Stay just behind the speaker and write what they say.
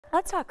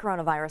Let's talk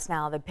coronavirus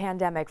now. The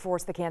pandemic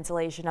forced the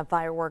cancellation of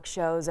fireworks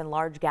shows and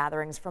large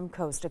gatherings from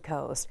coast to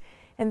coast.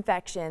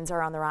 Infections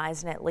are on the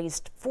rise in at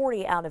least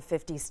 40 out of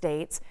 50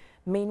 states.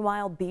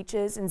 Meanwhile,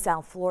 beaches in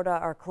South Florida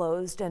are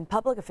closed and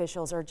public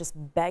officials are just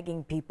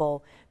begging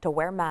people to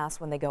wear masks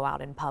when they go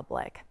out in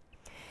public.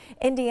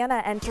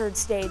 Indiana entered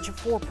stage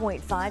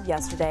 4.5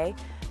 yesterday.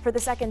 For the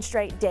second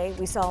straight day,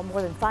 we saw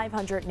more than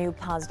 500 new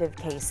positive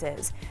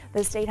cases.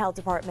 The state health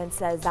department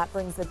says that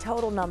brings the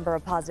total number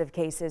of positive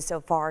cases so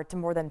far to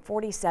more than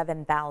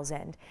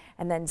 47,000.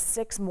 And then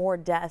 6 more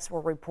deaths were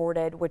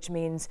reported, which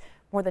means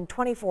more than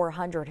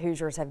 2,400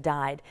 Hoosiers have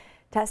died.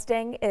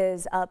 Testing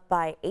is up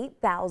by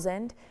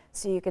 8,000.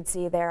 So you can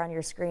see there on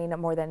your screen,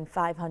 more than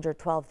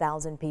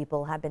 512,000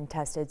 people have been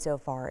tested so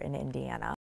far in Indiana.